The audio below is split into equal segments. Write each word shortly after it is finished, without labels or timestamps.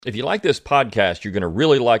If you like this podcast, you're going to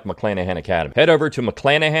really like McClanahan Academy. Head over to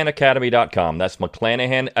McClanahanacademy.com. That's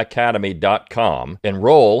McClanahanacademy.com.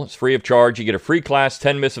 Enroll. It's free of charge. You get a free class,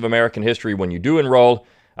 10 Myths of American History. When you do enroll,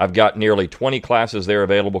 I've got nearly 20 classes there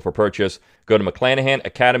available for purchase. Go to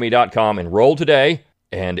McClanahanacademy.com, enroll today,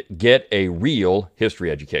 and get a real history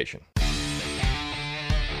education. The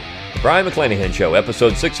Brian McClanahan Show,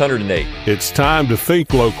 episode 608. It's time to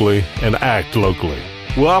think locally and act locally.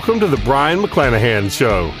 Welcome to the Brian McClanahan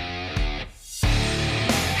Show.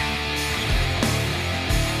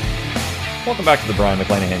 Welcome back to the Brian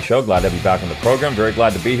McClanahan Show. Glad to have you back on the program. Very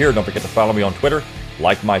glad to be here. Don't forget to follow me on Twitter,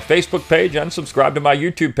 like my Facebook page, and subscribe to my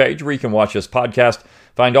YouTube page where you can watch this podcast.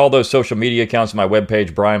 Find all those social media accounts on my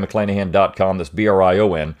webpage, brianmcclanahan.com. That's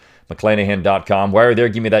B-R-I-O-N, McClanahan.com. While you're there,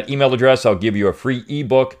 give me that email address. I'll give you a free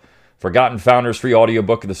ebook, Forgotten Founders, free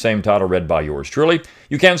audiobook of the same title, read by yours truly.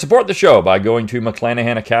 You can support the show by going to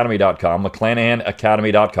McClanahanacademy.com,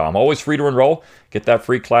 McClanahanacademy.com. Always free to enroll. Get that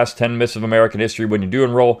free class, 10 Myths of American History, when you do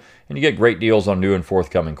enroll, and you get great deals on new and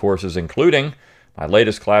forthcoming courses, including my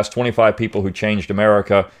latest class, 25 People Who Changed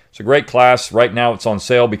America. It's a great class. Right now it's on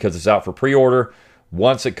sale because it's out for pre-order.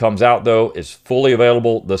 Once it comes out, though, it's fully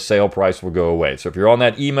available. The sale price will go away. So if you're on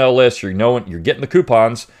that email list, you're getting the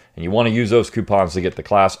coupons, and you want to use those coupons to get the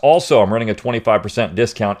class. Also, I'm running a 25%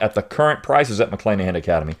 discount at the current prices at McClanahan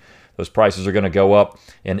Academy. Those prices are going to go up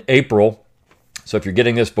in April. So if you're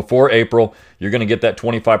getting this before April, you're going to get that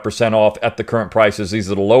 25% off at the current prices.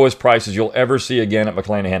 These are the lowest prices you'll ever see again at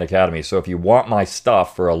McClanahan Academy. So if you want my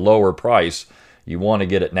stuff for a lower price, you want to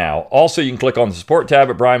get it now. Also, you can click on the support tab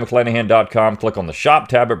at brianmcclanahan.com. Click on the shop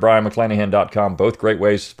tab at brianmcclanahan.com. Both great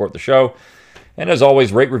ways to support the show. And as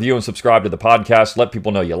always, rate, review, and subscribe to the podcast. Let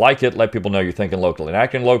people know you like it. Let people know you're thinking locally and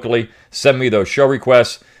acting locally. Send me those show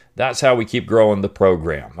requests. That's how we keep growing the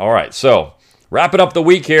program. All right, so wrapping up the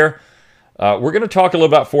week here. We're going to talk a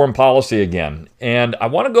little about foreign policy again. And I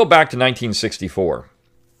want to go back to 1964.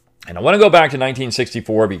 And I want to go back to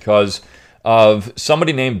 1964 because of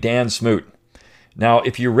somebody named Dan Smoot. Now,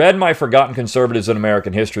 if you read my Forgotten Conservatives in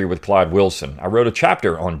American History with Clyde Wilson, I wrote a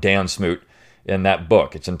chapter on Dan Smoot in that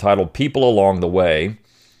book. It's entitled People Along the Way.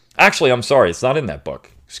 Actually, I'm sorry, it's not in that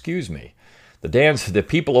book. Excuse me. The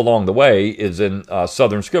People Along the Way is in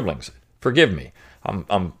Southern Scribblings. Forgive me.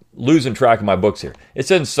 I'm losing track of my books here.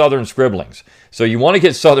 It's in Southern Scribblings. So you want to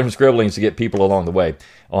get Southern Scribblings to get People Along the Way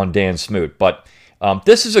on Dan Smoot. But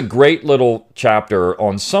this is a great little chapter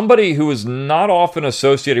on somebody who is not often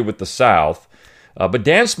associated with the South. But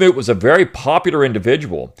Dan Smoot was a very popular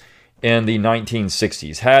individual in the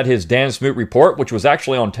 1960s. Had his Dan Smoot Report, which was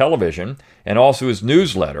actually on television, and also his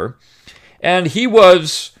newsletter. And he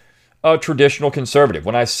was a traditional conservative.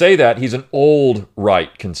 When I say that, he's an old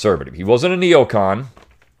right conservative. He wasn't a neocon.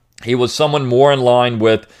 He was someone more in line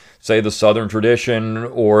with, say, the Southern tradition,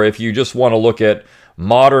 or if you just want to look at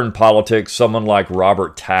modern politics, someone like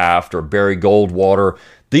Robert Taft or Barry Goldwater.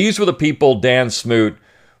 These were the people Dan Smoot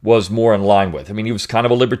was more in line with. I mean, he was kind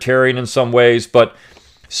of a libertarian in some ways, but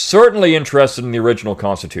certainly interested in the original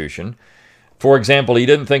Constitution. For example, he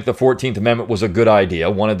didn't think the 14th Amendment was a good idea,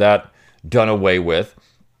 wanted that done away with.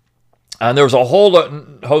 And there was a whole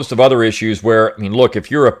host of other issues where, I mean, look, if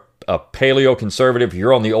you're a paleo-conservative, if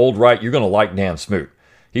you're on the old right, you're going to like Dan Smoot.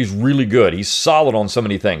 He's really good. He's solid on so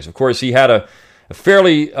many things. Of course, he had a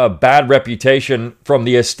fairly bad reputation from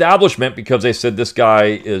the establishment because they said this guy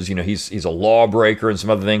is, he's a lawbreaker and some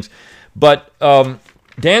other things. But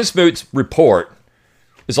Dan Smoot's report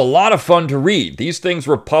is a lot of fun to read. These things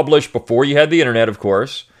were published before you had the internet, of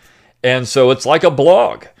course. And so it's like a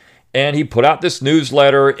blog. And he put out this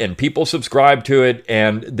newsletter and people subscribe to it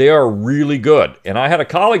and they are really good. And I had a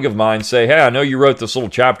colleague of mine say, hey, I know you wrote this little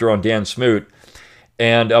chapter on Dan Smoot.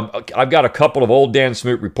 And I've got a couple of old Dan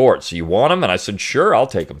Smoot reports. So you want them? And I said, sure, I'll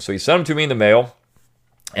take them. So he sent them to me in the mail.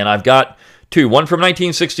 And I've got two, one from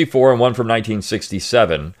 1964 and one from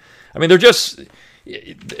 1967. I mean,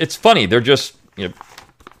 it's funny. They're just,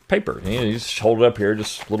 paper. You just hold it up here,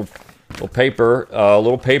 just little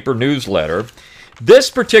paper newsletter. This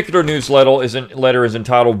particular newsletter is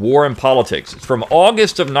entitled War and Politics. It's from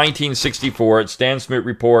August of 1964. It's Dan Smoot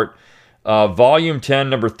Report, Volume 10,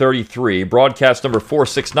 number 33, broadcast number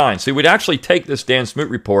 469. So we'd actually take this Dan Smoot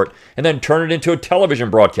Report and then turn it into a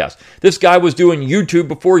television broadcast. This guy was doing YouTube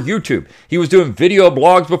before YouTube. He was doing video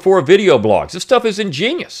blogs before video blogs. This stuff is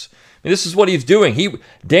ingenious. I mean, this is what he's doing.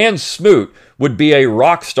 Dan Smoot would be a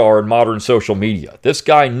rock star in modern social media. This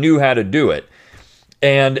guy knew how to do it.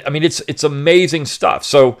 And, I mean, it's amazing stuff.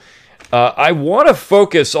 So I want to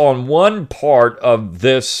focus on one part of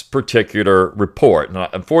this particular report. And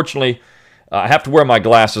unfortunately, I have to wear my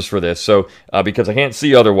glasses for this, so because I can't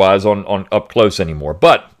see otherwise on up close anymore.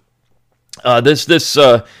 But This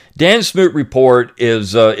Dan Smoot report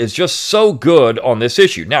is just so good on this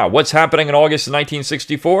issue. Now, what's happening in August of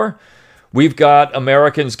 1964? We've got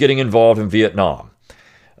Americans getting involved in Vietnam.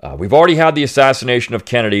 We've already had the assassination of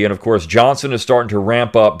Kennedy, and of course, Johnson is starting to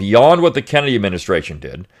ramp up beyond what the Kennedy administration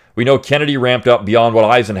did. We know Kennedy ramped up beyond what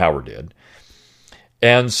Eisenhower did.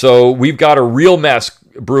 And so we've got a real mess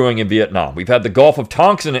brewing in Vietnam. We've had the Gulf of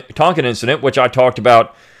Tonkin incident, which I talked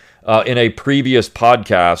about in a previous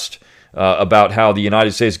podcast about how the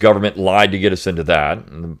United States government lied to get us into that.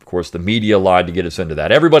 And of course, the media lied to get us into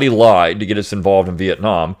that. Everybody lied to get us involved in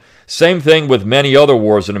Vietnam. Same thing with many other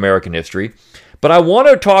wars in American history. But I want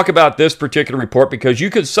to talk about this particular report because you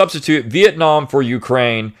could substitute Vietnam for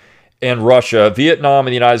Ukraine and Russia, Vietnam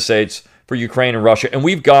and the United States for Ukraine and Russia, and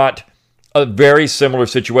we've got a very similar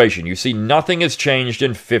situation. You see, nothing has changed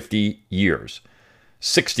in 50 years.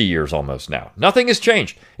 60 years almost now. Nothing has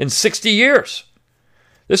changed in 60 years.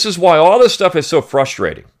 This is why all this stuff is so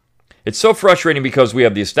frustrating. It's so frustrating because we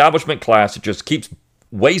have the establishment class that just keeps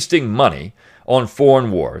wasting money on foreign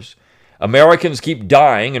wars. Americans keep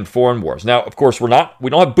dying in foreign wars. Now, of course, we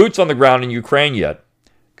don't have boots on the ground in Ukraine yet.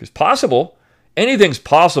 Because possible, anything's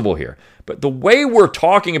possible here. But the way we're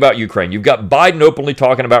talking about Ukraine, you've got Biden openly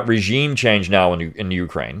talking about regime change now in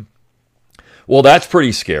Ukraine. Well, that's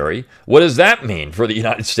pretty scary. What does that mean for the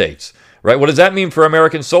United States? Right? What does that mean for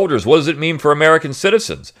American soldiers? What does it mean for American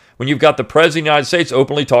citizens? When you've got the President of the United States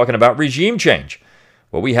openly talking about regime change.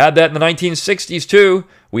 Well, we had that in the 1960s too.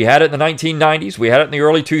 We had it in the 1990s. We had it in the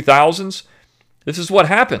early 2000s. This is what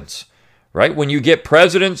happens, right? When you get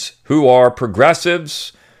presidents who are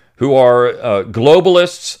progressives, who are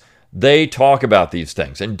globalists, they talk about these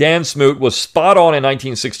things. And Dan Smoot was spot on in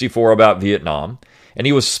 1964 about Vietnam, and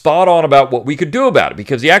he was spot on about what we could do about it,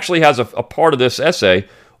 because he actually has a part of this essay,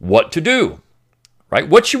 what to do, right?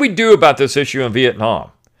 What should we do about this issue in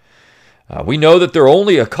Vietnam? We know that there are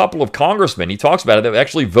only a couple of congressmen, he talks about it, that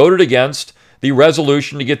actually voted against the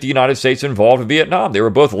resolution to get the United States involved in Vietnam. They were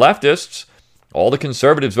both leftists. All the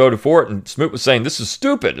conservatives voted for it, and Smoot was saying, this is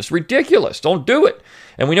stupid, it's ridiculous, don't do it.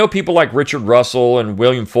 And we know people like Richard Russell and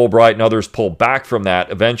William Fulbright and others pulled back from that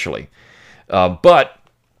eventually. But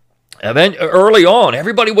early on,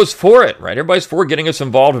 everybody was for it, right? Everybody's for getting us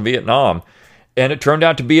involved in Vietnam. And it turned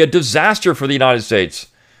out to be a disaster for the United States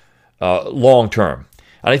long term.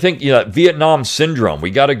 And I think that Vietnam syndrome,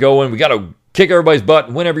 we got to go in, we got to kick everybody's butt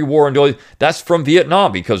and win every war and do it. That's from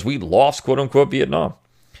Vietnam because we lost, quote unquote, Vietnam.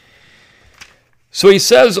 So he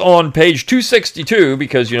says on page 262,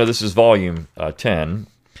 because, this is volume 10,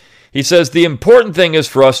 he says, the important thing is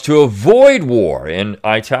for us to avoid war, in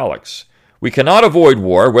italics. We cannot avoid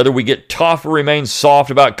war, whether we get tough or remain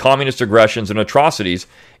soft about communist aggressions and atrocities,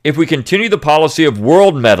 if we continue the policy of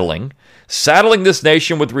world meddling, saddling this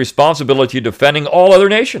nation with the responsibility of defending all other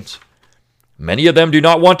nations. Many of them do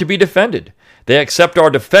not want to be defended. They accept our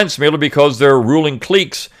defense merely because their ruling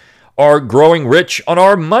cliques are growing rich on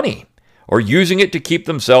our money, or using it to keep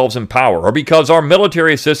themselves in power, or because our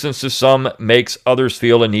military assistance to some makes others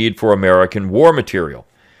feel a need for American war material.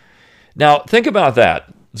 Now, think about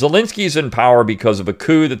that. Zelensky's in power because of a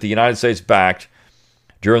coup that the United States backed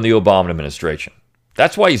during the Obama administration.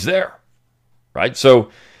 That's why he's there, right? So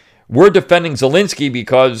we're defending Zelensky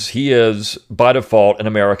because he is, by default, an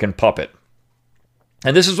American puppet.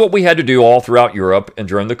 And this is what we had to do all throughout Europe and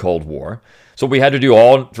during the Cold War. So we had to do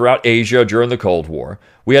all throughout Asia during the Cold War.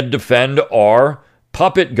 We had to defend our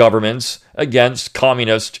puppet governments against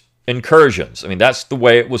communist incursions. I mean, that's the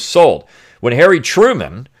way it was sold. When Harry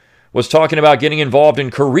Truman was talking about getting involved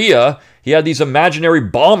in Korea, he had these imaginary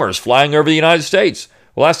bombers flying over the United States.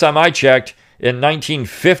 Well, last time I checked, in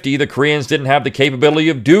 1950, the Koreans didn't have the capability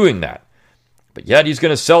of doing that. But yet he's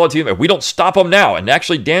going to sell it to them if we don't stop them now. And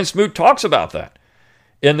actually, Dan Smoot talks about that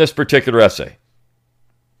in this particular essay.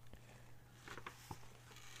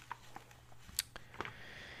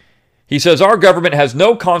 He says, our government has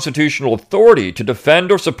no constitutional authority to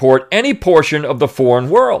defend or support any portion of the foreign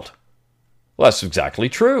world. Well, that's exactly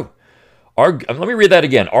true. Let me read that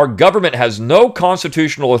again. Our government has no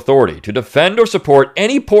constitutional authority to defend or support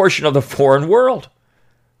any portion of the foreign world.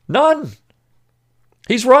 None.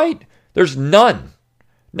 He's right. There's none.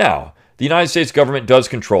 Now, the United States government does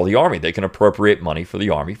control the army. They can appropriate money for the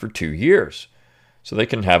army for 2 years. So they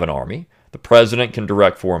can have an army. The president can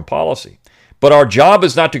direct foreign policy. But our job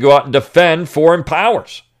is not to go out and defend foreign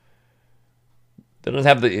powers. We don't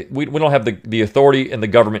have the authority in the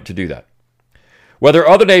government to do that. Whether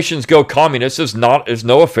other nations go communist is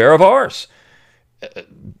no affair of ours.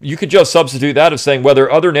 You could just substitute that as saying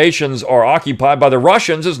whether other nations are occupied by the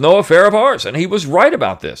Russians is no affair of ours. And he was right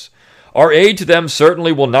about this. Our aid to them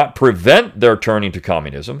certainly will not prevent their turning to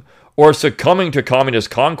communism or succumbing to communist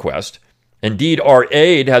conquest. Indeed, our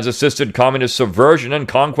aid has assisted communist subversion and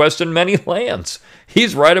conquest in many lands.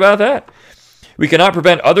 He's right about that. We cannot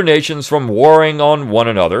prevent other nations from warring on one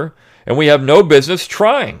another, and we have no business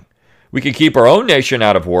trying. We can keep our own nation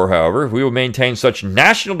out of war, however, if we would maintain such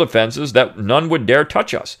national defenses that none would dare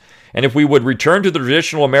touch us, and if we would return to the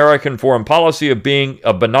traditional American foreign policy of being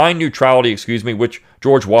a benign neutrality, which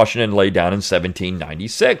George Washington laid down in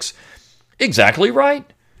 1796. Exactly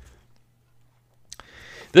right.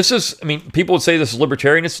 People would say this is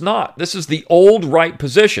libertarian. It's not. This is the old right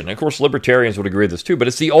position. Of course, libertarians would agree with this too, but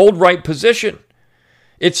it's the old right position.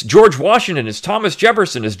 It's George Washington, it's Thomas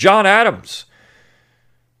Jefferson, it's John Adams.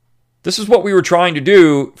 This is what we were trying to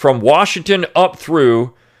do from Washington up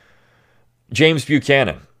through James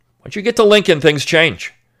Buchanan. Once you get to Lincoln, things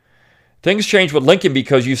change. Things change with Lincoln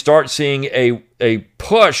because you start seeing a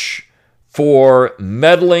push for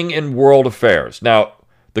meddling in world affairs. Now,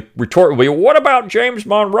 the retort will be, what about James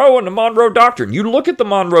Monroe and the Monroe Doctrine? You look at the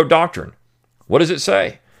Monroe Doctrine. What does it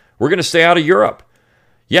say? We're going to stay out of Europe.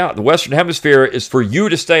 Yeah, the Western Hemisphere is for you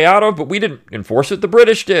to stay out of, but we didn't enforce it. The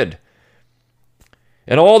British did.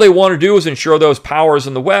 And all they want to do is ensure those powers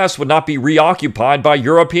in the West would not be reoccupied by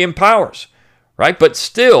European powers, right? But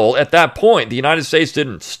still, at that point, the United States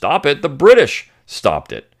didn't stop it. The British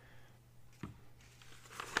stopped it.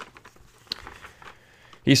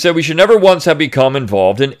 He said we should never once have become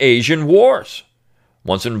involved in Asian wars.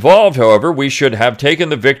 Once involved, however, we should have taken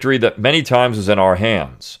the victory that many times is in our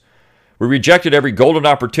hands. We rejected every golden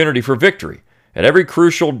opportunity for victory. At every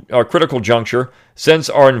critical juncture, since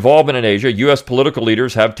our involvement in Asia, U.S. political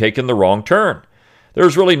leaders have taken the wrong turn. There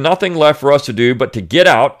is really nothing left for us to do but to get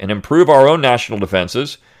out and improve our own national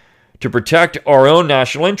defenses, to protect our own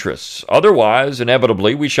national interests. Otherwise,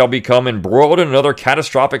 inevitably, we shall become embroiled in another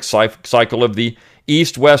catastrophic cycle of the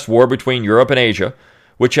East-West war between Europe and Asia,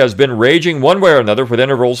 which has been raging one way or another with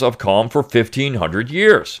intervals of calm for 1,500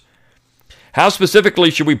 years. How specifically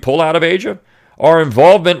should we pull out of Asia? Our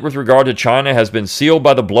involvement with regard to China has been sealed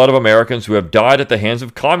by the blood of Americans who have died at the hands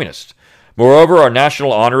of communists. Moreover, our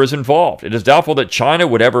national honor is involved. It is doubtful that China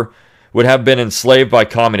would have been enslaved by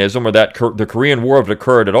communism or that the Korean War would have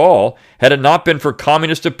occurred at all had it not been for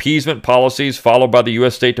communist appeasement policies followed by the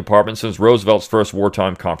U.S. State Department since Roosevelt's first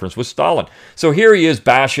wartime conference with Stalin. So here he is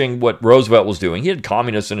bashing what Roosevelt was doing. He had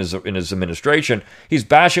communists in his administration. He's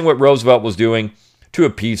bashing what Roosevelt was doing to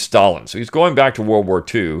appease Stalin. So he's going back to World War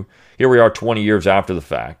II. Here we are 20 years after the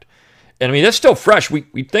fact. And that's still fresh. We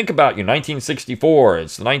think about 1964,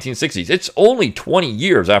 it's the 1960s. It's only 20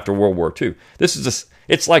 years after World War II.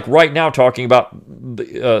 It's like right now talking about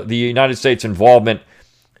the United States involvement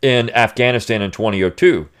in Afghanistan in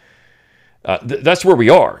 2002. That's where we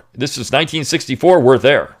are. This is 1964, we're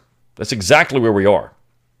there. That's exactly where we are.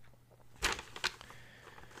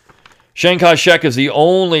 Chiang Kai-shek is the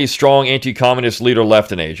only strong anti-communist leader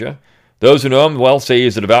left in Asia. Those who know him well say he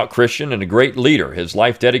is a devout Christian and a great leader, his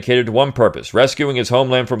life dedicated to one purpose, rescuing his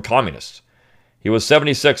homeland from communists. He was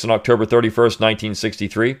 76 on October 31st,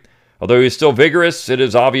 1963. Although he is still vigorous, it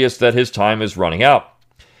is obvious that his time is running out.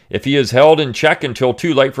 If he is held in check until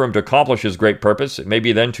too late for him to accomplish his great purpose, it may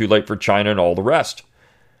be then too late for China and all the rest.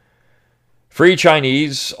 Free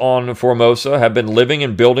Chinese on Formosa have been living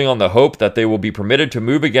and building on the hope that they will be permitted to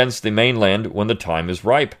move against the mainland when the time is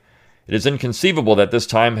ripe. It is inconceivable that this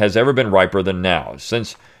time has ever been riper than now.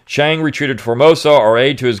 Since Chiang retreated to Formosa, our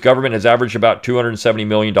aid to his government has averaged about $270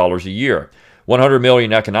 million a year, $100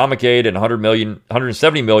 million economic aid and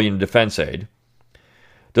 $170 million defense aid.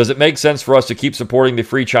 Does it make sense for us to keep supporting the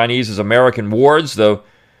Free Chinese as American wards, though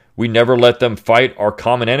we never let them fight our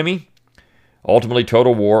common enemy? Ultimately,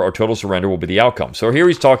 total war or total surrender will be the outcome. So here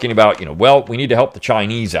he's talking about, we need to help the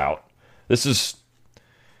Chinese out. This is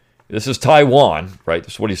Taiwan, right?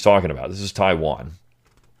 This is what he's talking about. This is Taiwan.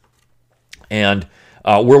 And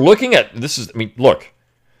we're looking at, look,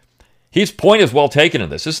 his point is well taken in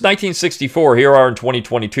this. This is 1964. Here we are in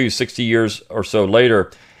 2022, 60 years or so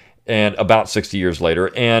later, and about 60 years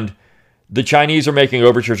later. And the Chinese are making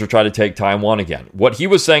overtures to try to take Taiwan again. What he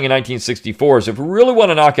was saying in 1964 is if we really want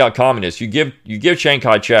to knock out communists, you give Chiang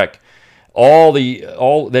Kai-shek all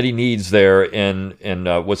that he needs there in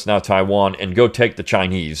what's now Taiwan and go take the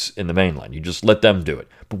Chinese in the mainland. You just let them do it.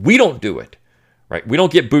 But we don't do it, right? We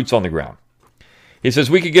don't get boots on the ground. He says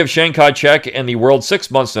we could give Chiang Kai-shek and the world 6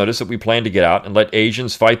 months' notice that we plan to get out and let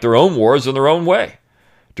Asians fight their own wars in their own way.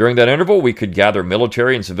 During that interval, we could gather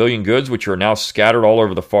military and civilian goods, which are now scattered all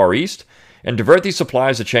over the Far East, and divert these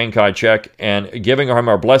supplies to Chiang Kai-shek and giving him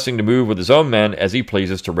our blessing to move with his own men as he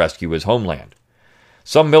pleases to rescue his homeland.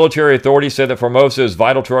 Some military authorities say that Formosa is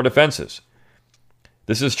vital to our defenses.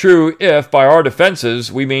 This is true if, by our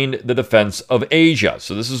defenses, we mean the defense of Asia.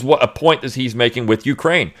 So this is what a point that he's making with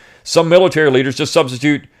Ukraine. Some military leaders just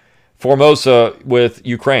substitute Formosa with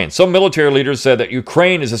Ukraine. Some military leaders said that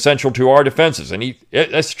Ukraine is essential to our defenses. And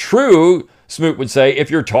that's true, Smoot would say, if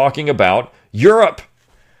you're talking about Europe.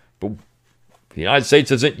 But the United States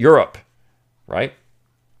isn't Europe, right?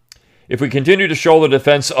 If we continue to show the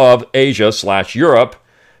defense of Asia/Europe,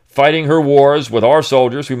 fighting her wars with our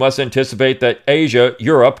soldiers, we must anticipate that Asia,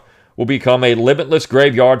 Europe, will become a limitless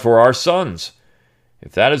graveyard for our sons.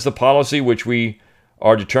 If that is the policy which we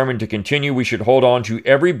are determined to continue, we should hold on to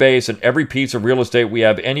every base and every piece of real estate we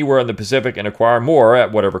have anywhere in the Pacific and acquire more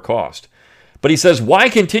at whatever cost. But he says, why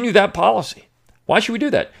continue that policy? Why should we do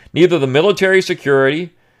that? Neither the military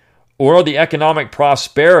security or the economic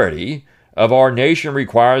prosperity of our nation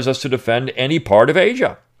requires us to defend any part of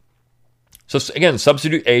Asia. So again,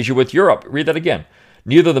 substitute Asia with Europe. Read that again.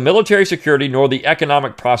 Neither the military security nor the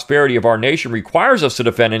economic prosperity of our nation requires us to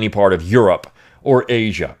defend any part of Europe or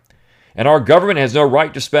Asia. And our government has no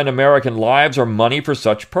right to spend American lives or money for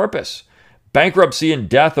such purpose. Bankruptcy and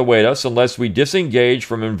death await us unless we disengage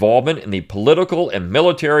from involvement in the political and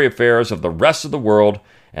military affairs of the rest of the world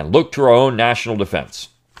and look to our own national defense.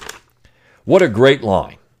 What a great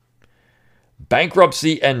line.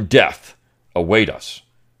 Bankruptcy and death await us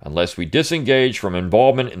unless we disengage from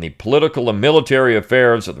involvement in the political and military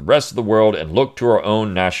affairs of the rest of the world and look to our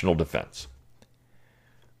own national defense.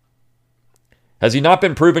 Has he not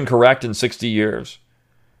been proven correct in 60 years?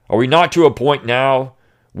 Are we not to a point now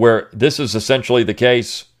where this is essentially the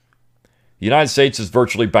case? The United States is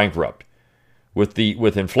virtually bankrupt with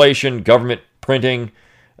inflation, government printing,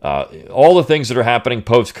 all the things that are happening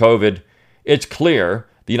post-COVID. It's clear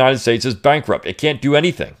the United States is bankrupt. It can't do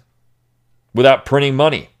anything without printing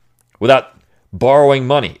money, without borrowing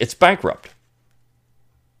money. It's bankrupt.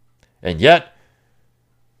 And yet,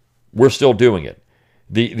 we're still doing it.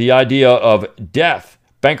 The idea of death,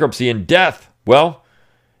 bankruptcy and death, well,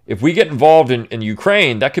 if we get involved in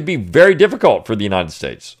Ukraine, that could be very difficult for the United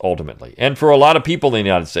States, ultimately. And for a lot of people in the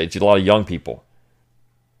United States, a lot of young people.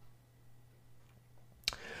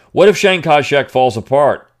 What if Chiang Kai-shek fails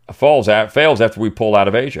after we pull out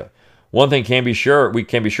of Asia? One thing we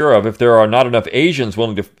can be sure of, if there are not enough Asians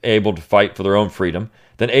able to fight for their own freedom,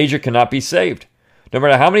 then Asia cannot be saved. No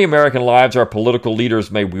matter how many American lives our political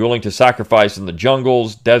leaders may be willing to sacrifice in the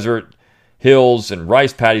jungles, desert, hills, and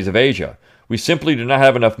rice paddies of Asia, we simply do not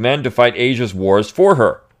have enough men to fight Asia's wars for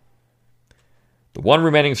her. The one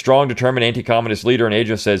remaining strong, determined anti-communist leader in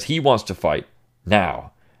Asia says he wants to fight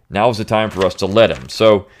now. Now is the time for us to let him.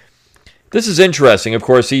 So this is interesting. Of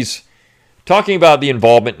course, he's talking about the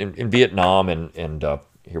involvement in Vietnam, and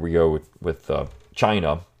here we go with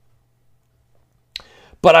China.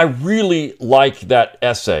 But I really like that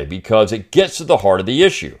essay because it gets to the heart of the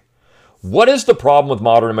issue. What is the problem with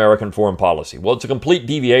modern American foreign policy? Well, it's a complete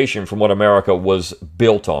deviation from what America was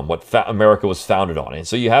built on, what America was founded on. And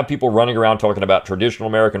so you have people running around talking about traditional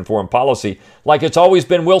American foreign policy like it's always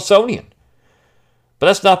been Wilsonian. But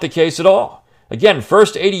that's not the case at all. Again,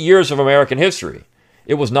 first 80 years of American history,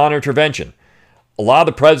 it was non-intervention. A lot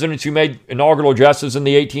of the presidents who made inaugural addresses in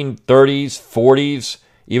the 1830s, 40s,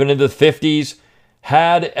 even into the 50s,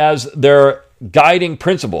 had as their guiding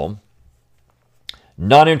principle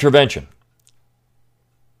non-intervention.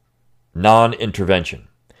 Non-intervention.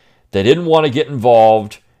 They didn't want to get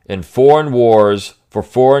involved in foreign wars for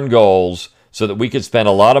foreign goals so that we could spend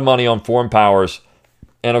a lot of money on foreign powers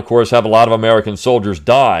and, of course, have a lot of American soldiers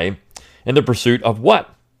die in the pursuit of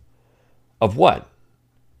what? Of what?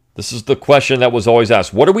 This is the question that was always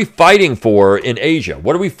asked. What are we fighting for in Asia?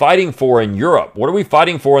 What are we fighting for in Europe? What are we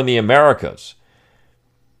fighting for in the Americas?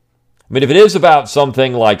 I mean, if it is about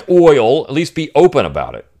something like oil, at least be open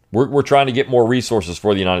about it. We're trying to get more resources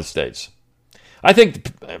for the United States. I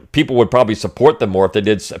think people would probably support them more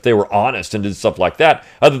if they were honest and did stuff like that,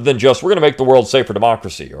 other than just, we're going to make the world safe for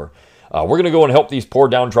democracy, or we're going to go and help these poor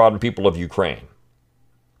downtrodden people of Ukraine.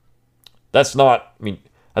 That's not, I mean,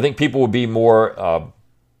 I think people would be more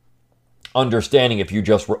understanding if you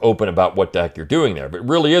just were open about what the heck you're doing there. If it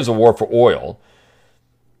really is a war for oil,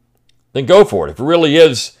 then go for it. If it really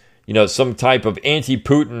is, some type of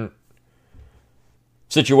anti-Putin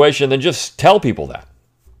situation, then just tell people that.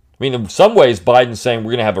 I mean, in some ways, Biden saying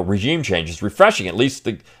we're going to have a regime change is refreshing. At least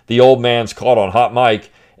the old man's caught on hot mic,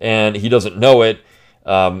 and he doesn't know it.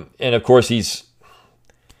 And, of course,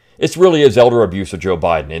 it really is elder abuse of Joe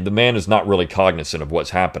Biden, and the man is not really cognizant of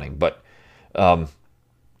what's happening. But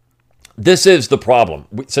this is the problem.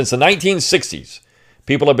 Since the 1960s,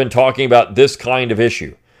 people have been talking about this kind of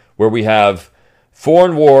issue, where we have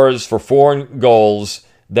foreign wars for foreign goals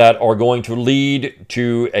that are going to lead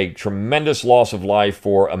to a tremendous loss of life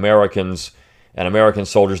for Americans and American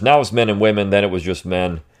soldiers. Now it's men and women, then it was just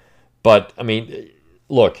men. But, I mean,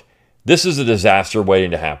 look, this is a disaster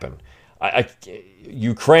waiting to happen.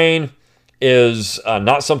 Ukraine is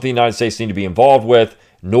not something the United States need to be involved with,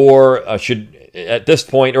 nor should, at this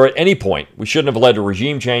point, or at any point, we shouldn't have led to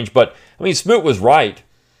regime change. But, I mean, Smoot was right.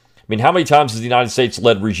 I mean, how many times has the United States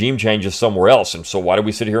led regime changes somewhere else? And so why do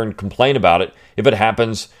we sit here and complain about it if it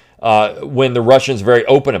happens when the Russians are very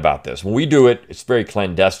open about this? When we do it, it's very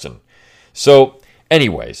clandestine. So,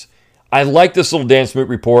 anyways, I like this little Dan Smoot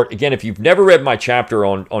report. Again, if you've never read my chapter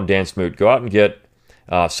on Dan Smoot, go out and get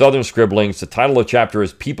Southern Scribblings. The title of the chapter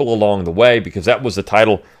is People Along the Way, because that was the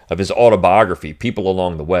title of his autobiography, People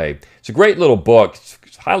Along the Way. It's a great little book.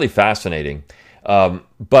 It's highly fascinating.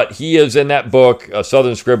 But he is in that book,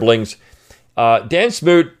 Southern Scribblings. Dan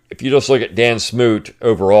Smoot, if you just look at Dan Smoot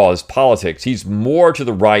overall, his politics, he's more to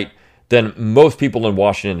the right than most people in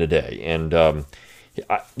Washington today. And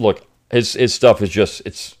look, his stuff is just,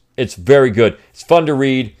 it's very good. It's fun to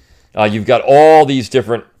read. You've got all these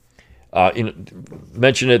different,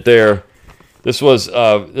 mention it there. This was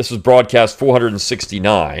broadcast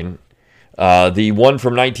 469. The one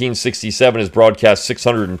from 1967 is broadcast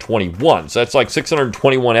 621. So that's like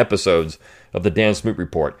 621 episodes of the Dan Smoot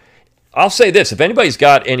Report. I'll say this, if anybody's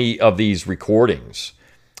got any of these recordings,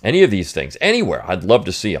 any of these things, anywhere, I'd love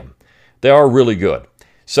to see them. They are really good.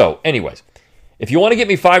 So, anyways, if you want to get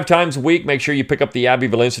me 5 times a week, make sure you pick up the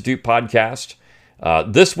Abbeville Institute podcast.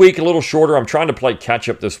 This week, a little shorter. I'm trying to play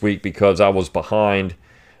catch-up this week because I was behind,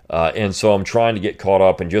 and so I'm trying to get caught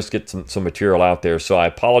up and just get some material out there. So I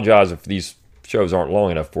apologize if these shows aren't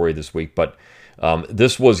long enough for you this week, but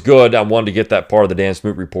this was good. I wanted to get that part of the Dan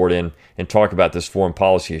Smoot Report in and talk about this foreign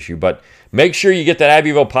policy issue. But make sure you get that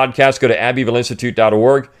Abbeville podcast. Go to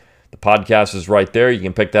abbevilleinstitute.org. The podcast is right there. You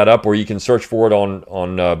can pick that up, or you can search for it on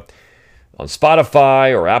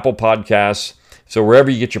Spotify or Apple Podcasts. So wherever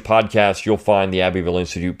you get your podcasts, you'll find the Abbeville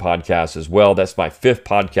Institute podcast as well. That's my 5th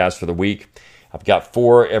podcast for the week. I've got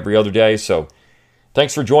 4 every other day. So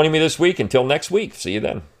thanks for joining me this week. Until next week, see you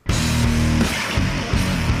then.